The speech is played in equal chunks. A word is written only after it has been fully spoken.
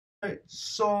Right,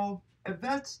 so if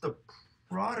that's the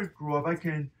product rule, if I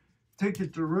can take the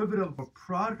derivative of a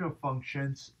product of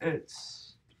functions,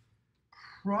 it's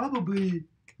probably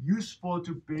useful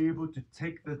to be able to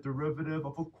take the derivative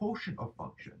of a quotient of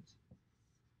functions.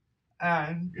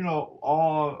 And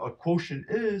all a quotient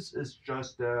is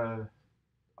just a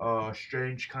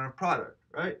strange kind of product,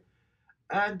 right?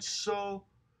 And so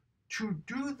to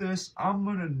do this, I'm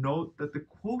going to note that the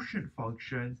quotient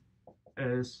function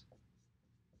is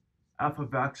f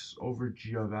of x over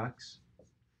g of x.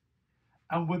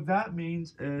 And what that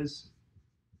means is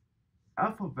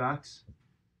f of x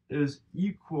is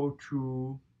equal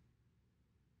to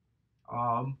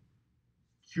um,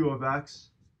 q of x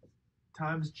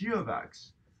times g of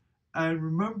x. And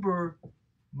remember,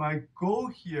 my goal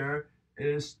here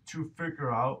is to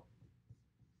figure out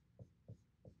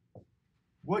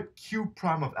what q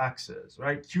prime of x is,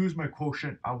 right? Q is my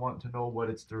quotient. I want to know what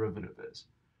its derivative is.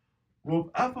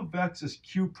 Well, if f of x is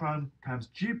q prime times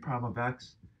g prime of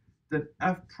x, then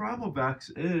f prime of x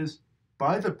is,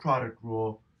 by the product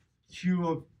rule, q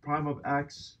of prime of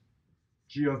x,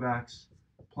 g of x,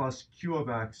 plus q of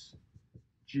x,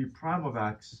 g prime of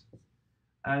x.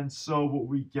 And so what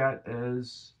we get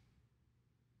is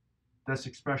this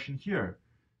expression here.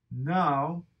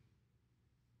 Now,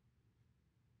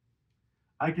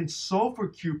 I can solve for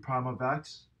q prime of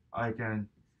x. I can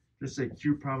just say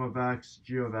q prime of x,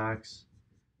 g of x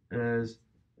is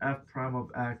f prime of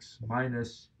x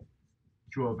minus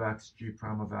q of x, g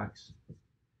prime of x.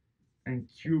 And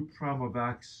q prime of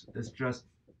x is just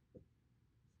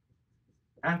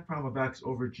f prime of x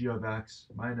over g of x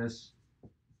minus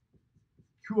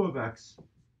q of x,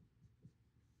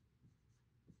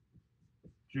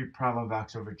 g prime of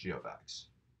x over g of x.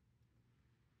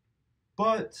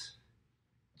 But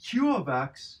q of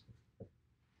x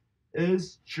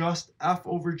is just f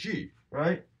over g,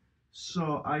 right?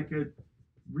 So I could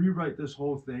rewrite this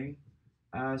whole thing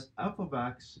as f of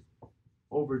x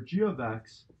over g of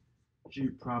x, g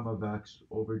prime of x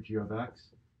over g of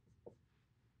x.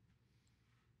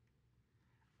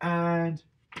 And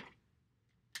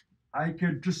I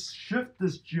could just shift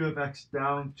this g of x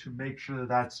down to make sure that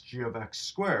that's g of x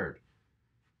squared.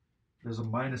 There's a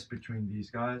minus between these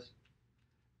guys.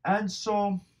 And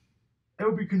so it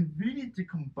would be convenient to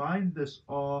combine this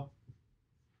all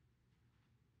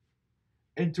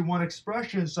into one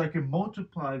expression so I can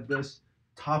multiply this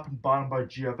top and bottom by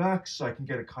g of x so I can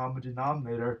get a common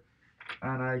denominator,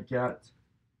 and I get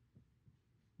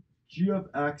g of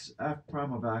x f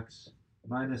prime of x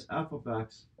minus f of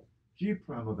x g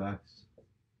prime of x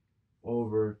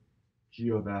over g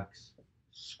of x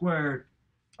squared,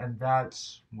 and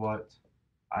that's what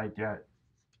I get.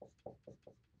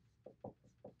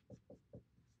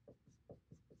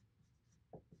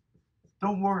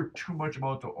 Don't worry too much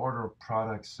about the order of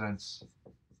products since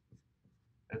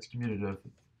it's commutative.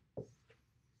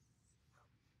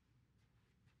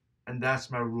 And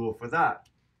that's my rule for that.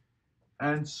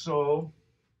 And so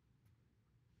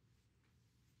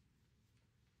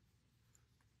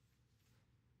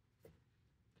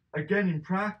again, in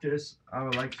practice, I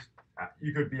would like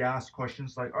you could be asked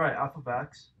questions like, all right, f of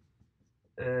x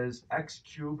is x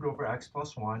cubed over x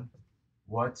plus 1.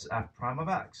 What's f prime of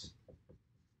x?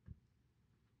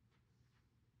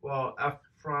 Well, f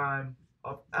prime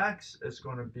of x is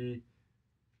going to be,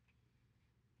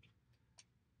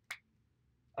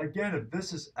 again, if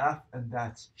this is f and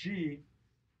that's g,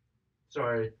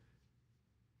 sorry,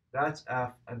 that's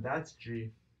f and that's g,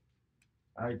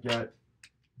 I get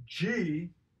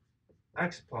g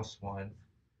x plus 1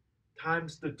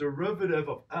 times the derivative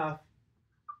of f,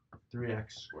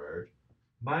 3x squared,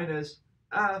 minus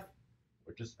f,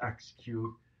 which is x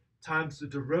cubed, times the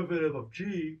derivative of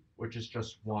g, which is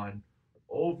just 1,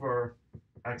 over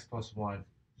x plus 1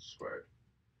 squared.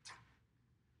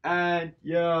 And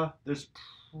yeah, there's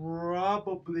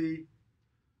probably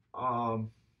a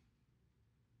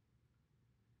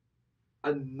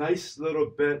nice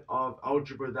little bit of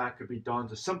algebra that could be done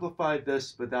to simplify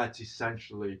this, but that's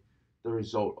essentially the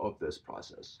result of this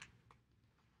process.